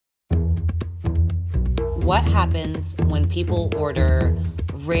What happens when people order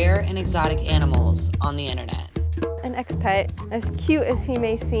rare and exotic animals on the internet? An ex-pet, as cute as he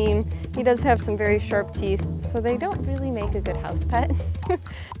may seem, he does have some very sharp teeth, so they don't really make a good house pet.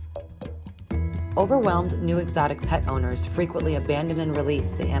 Overwhelmed new exotic pet owners frequently abandon and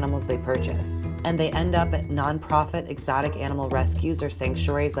release the animals they purchase, and they end up at nonprofit exotic animal rescues or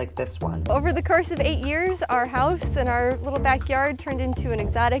sanctuaries like this one. Over the course of 8 years, our house and our little backyard turned into an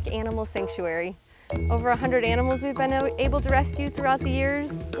exotic animal sanctuary. Over 100 animals we've been able to rescue throughout the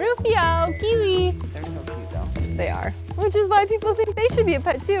years. Rufio, Kiwi. They're so cute though. They are, which is why people think they should be a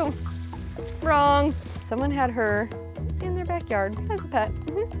pet too. Wrong. Someone had her in their backyard as a pet.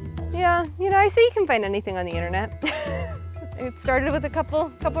 Yeah, you know, I say you can find anything on the internet. It started with a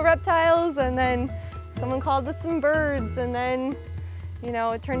couple reptiles, and then someone called it some birds, and then, you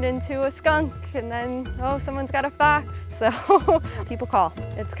know, it turned into a skunk, and then, oh, someone's got a fox. So people call.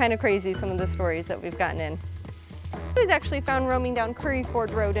 It's kind of crazy, some of the stories that we've gotten in. He was actually found roaming down Curry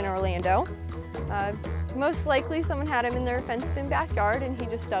Ford Road in Orlando. Most likely someone had him in their fenced-in backyard and he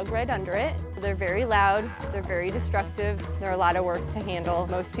just dug right under it. They're very loud, they're very destructive, they're a lot of work to handle.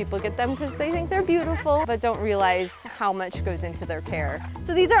 Most people get them because they think they're beautiful, but don't realize how much goes into their care.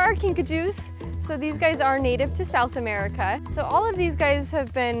 So these are our kinkajous. So these guys are native to South America. So all of these guys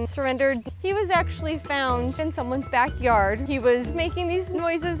have been surrendered. He was actually found in someone's backyard. He was making these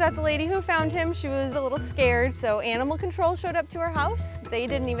noises at the lady who found him. She was a little scared. So animal control showed up to her house. They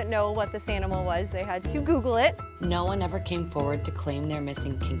didn't even know what this animal was. They had to Google it. No one ever came forward to claim their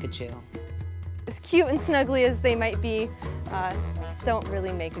missing kinkajou. As cute and snuggly as they might be, don't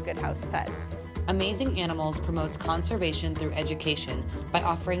really make a good house pet. Amazing Animals promotes conservation through education by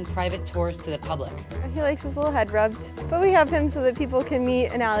offering private tours to the public. He likes his little head rubbed, but we have him so that people can meet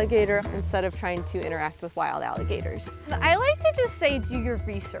an alligator instead of trying to interact with wild alligators. I like to just say do your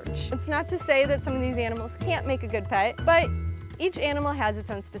research. It's not to say that some of these animals can't make a good pet, but each animal has its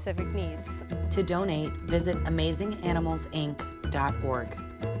own specific needs. To donate, visit amazinganimalsinc.org.